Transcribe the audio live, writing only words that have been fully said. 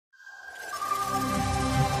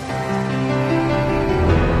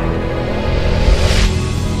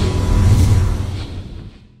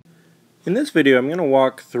In this video, I'm going to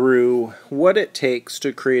walk through what it takes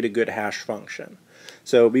to create a good hash function.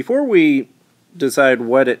 So before we decide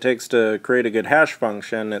what it takes to create a good hash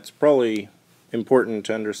function, it's probably important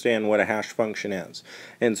to understand what a hash function is.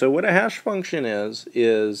 And so what a hash function is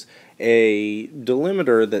a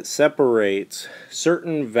delimiter that separates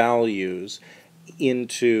certain values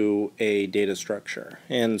into a data structure.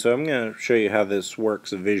 And so I'm going to show you how this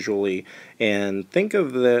works visually, and think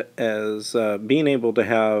of it as being able to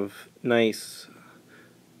have nice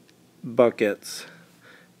buckets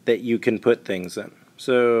that you can put things in.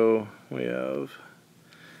 So we have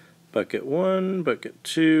bucket 1, bucket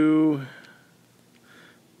 2,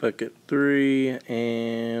 bucket 3,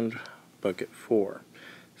 and bucket 4.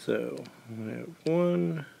 So we have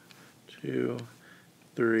 1, 2,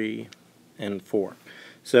 3, and 4.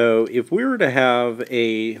 So if we were to have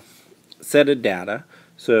a set of data,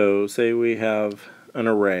 so say we have an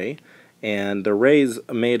array, and the array is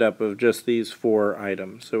made up of just these 4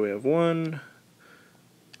 items. So we have 1,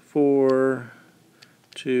 4,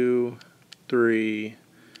 2, 3,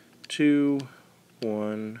 2,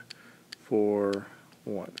 1, 4,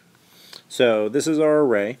 1. So this is our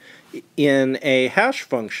array. In a hash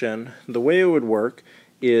function, the way it would work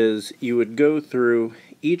is you would go through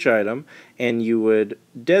each item and you would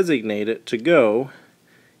designate it to go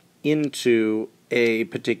into a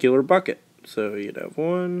particular bucket. So you'd have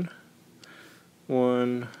 1,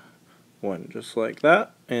 1, 1, just like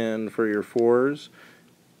that. And for your 4s,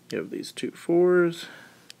 you have these 2 4s.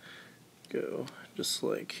 Go just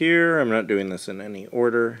like here. I'm not doing this in any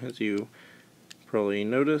order, as you probably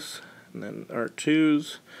notice. And then our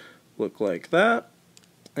 2s look like that.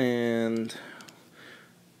 And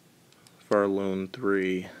for our lone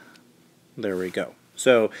 3, there we go.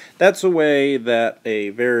 So that's the way that a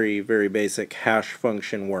very, very basic hash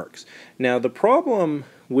function works. Now the problem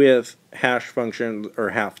with hash functions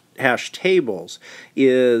or hash tables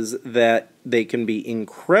is that they can be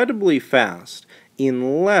incredibly fast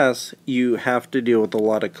unless you have to deal with a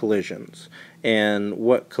lot of collisions. And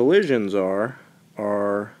what collisions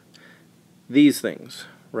are these things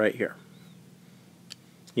right here.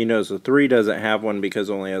 You notice the 3 doesn't have one because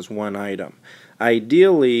it only has one item.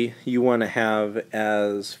 Ideally, you want to have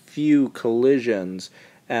as few collisions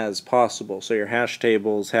as possible. So your hash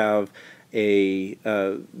tables have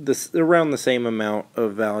around the same amount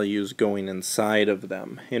of values going inside of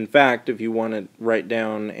them. In fact, if you want to write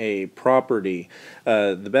down a property,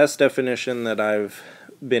 the best definition that I've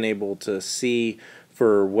been able to see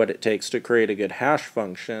for what it takes to create a good hash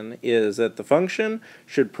function is that the function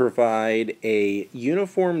should provide a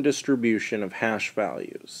uniform distribution of hash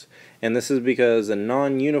values. And this is because a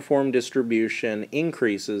non-uniform distribution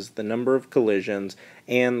increases the number of collisions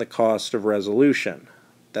and the cost of resolution.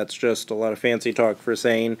 That's just a lot of fancy talk for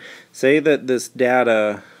saying, say that this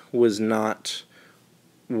data was not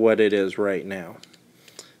what it is right now.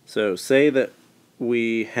 So say that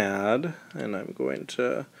we had, and I'm going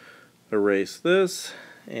to erase this,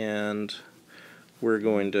 and we're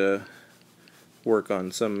going to work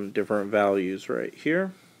on some different values right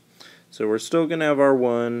here. So we're still going to have our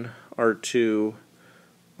 1, our 2,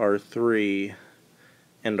 our 3,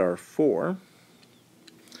 and our 4,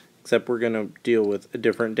 except we're going to deal with a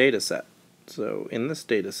different data set. So in this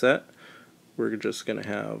data set, we're just going to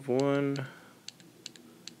have 1,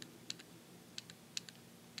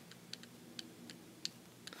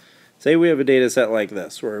 say we have a data set like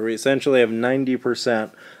this, where we essentially have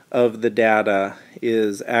 90% of the data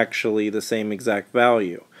is actually the same exact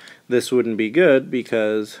value. This wouldn't be good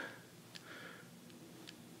because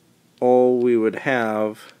all we would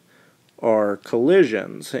have are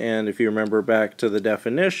collisions. And if you remember back to the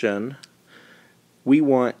definition, we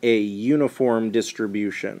want a uniform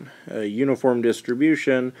distribution. A uniform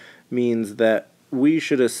distribution means that we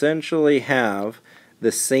should essentially have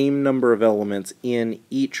the same number of elements in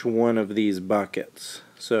each one of these buckets.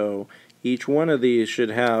 So each one of these should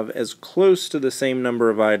have as close to the same number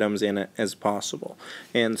of items in it as possible.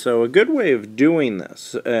 And so a good way of doing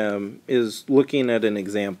this is looking at an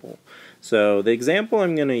example. So the example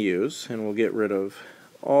I'm going to use, and we'll get rid of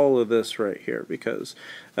all of this right here because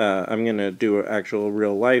I'm going to do an actual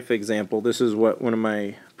real life example. This is what one of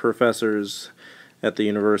my professors at the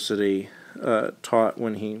university taught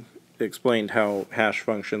when he explained how hash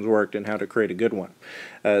functions worked and how to create a good one.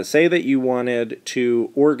 Say that you wanted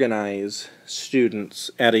to organize students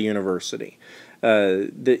at a university.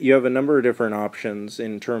 That you have a number of different options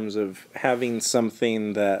in terms of having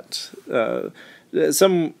something that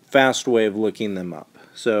some fast way of looking them up.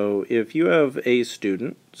 So if you have a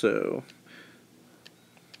student, so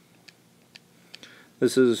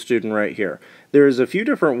This is a student right here. There's a few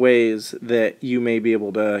different ways that you may be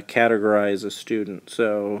able to categorize a student.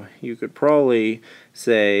 So you could probably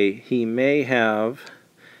say he may have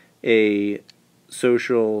a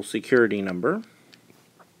social security number.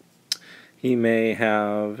 He may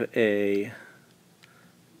have a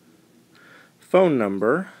phone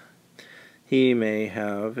number. He may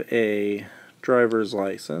have a driver's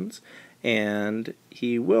license, and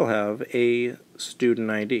he will have a student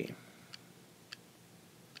ID.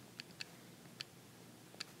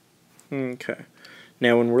 Okay.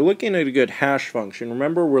 Now when we're looking at a good hash function,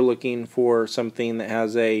 remember we're looking for something that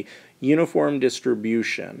has a uniform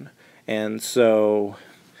distribution. And so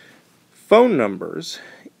phone numbers,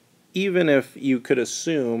 even if you could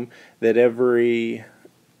assume that every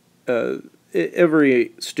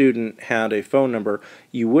student had a phone number,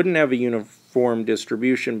 you wouldn't have a uniform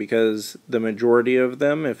distribution because the majority of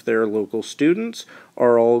them, if they're local students,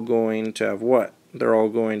 are all going to have what? They're all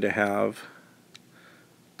going to have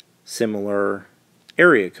similar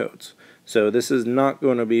area codes. So this is not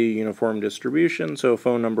going to be a uniform distribution, so a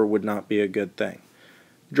phone number would not be a good thing.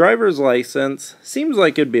 Driver's license seems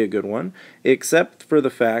like it'd be a good one, except for the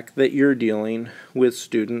fact that you're dealing with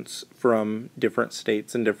students from different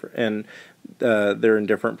states and they're in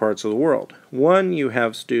different parts of the world. One, you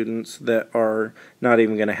have students that are not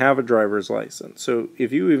even going to have a driver's license. So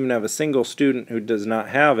if you even have a single student who does not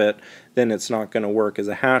have it, then it's not going to work as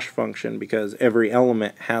a hash function because every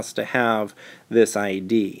element has to have this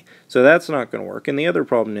ID. So that's not going to work. And the other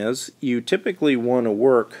problem is you typically want to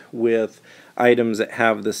work with items that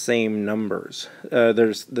have the same numbers.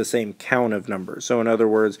 There's the same count of numbers. So in other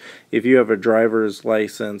words, if you have a driver's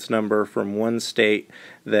license number from one state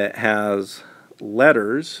that has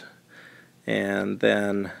letters and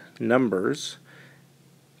then numbers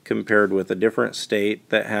compared with a different state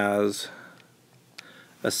that has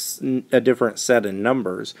a different set of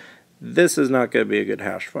numbers, this is not going to be a good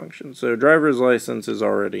hash function. So driver's license is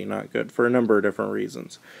already not good for a number of different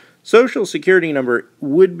reasons. Social security number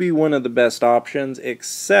would be one of the best options,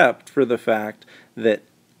 except for the fact that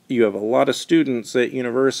you have a lot of students at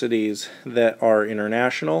universities that are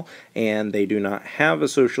international and they do not have a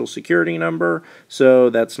social security number,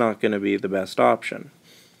 so that's not going to be the best option.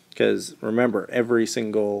 Because remember, every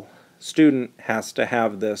single student has to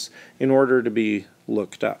have this in order to be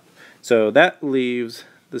looked up. So that leaves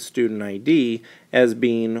the student ID as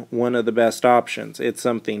being one of the best options. It's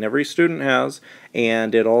something every student has,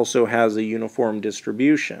 and it also has a uniform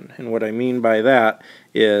distribution. And what I mean by that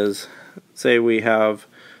is, say we have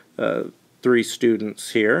 3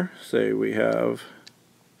 students here. Say we have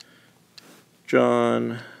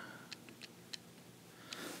John,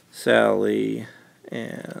 Sally,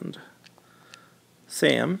 and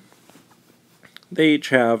Sam. They each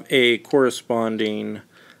have a corresponding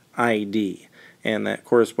ID. And that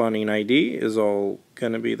corresponding ID is all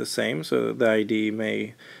going to be the same. So the ID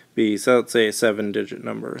may be, so let's say a 7-digit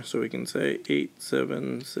number. So we can say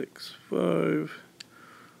 8765.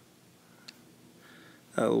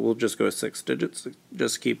 We'll just go 6 digits,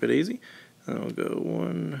 just keep it easy. And we'll go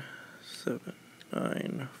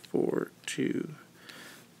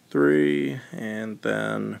 179423, and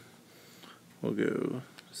then we'll go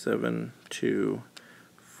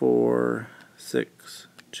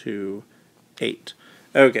 724628.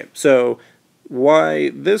 Okay, so why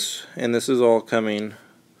this, and this is all coming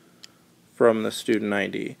from the student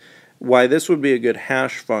ID, why this would be a good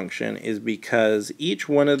hash function is because each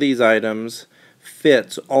one of these items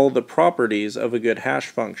fits all the properties of a good hash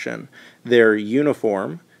function. They're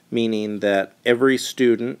uniform, meaning that every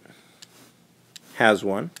student has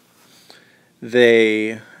one.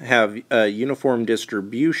 They have a uniform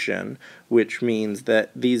distribution, which means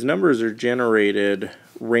that these numbers are generated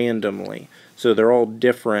randomly. So they're all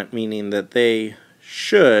different, meaning that they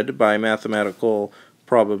should, by mathematical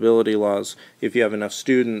probability laws, if you have enough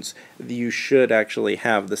students, you should actually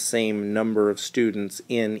have the same number of students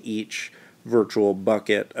in each virtual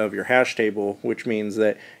bucket of your hash table, which means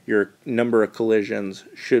that your number of collisions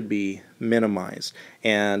should be minimized.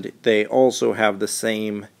 And they also have the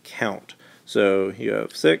same count. So you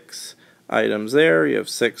have 6 items there, you have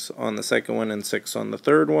 6 on the second one and 6 on the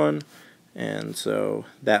third one, and so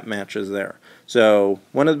that matches there. So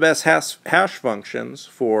one of the best hash functions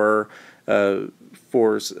for a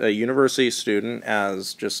university student,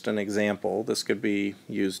 as just an example, this could be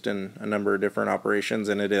used in a number of different operations,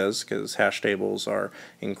 and it is, because hash tables are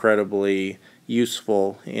incredibly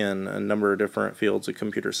useful in a number of different fields of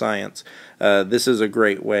computer science. This is a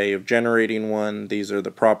great way of generating one. These are the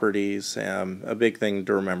properties. A big thing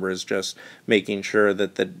to remember is just making sure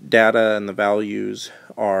that the data and the values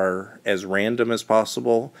are as random as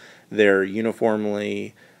possible. They're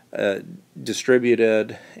uniformly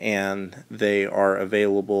distributed, and they are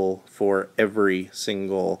available for every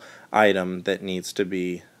single item that needs to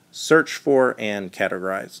be searched for and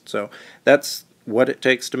categorized. So that's what it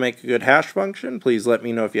takes to make a good hash function. Please let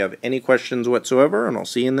me know if you have any questions whatsoever, and I'll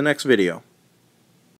see you in the next video.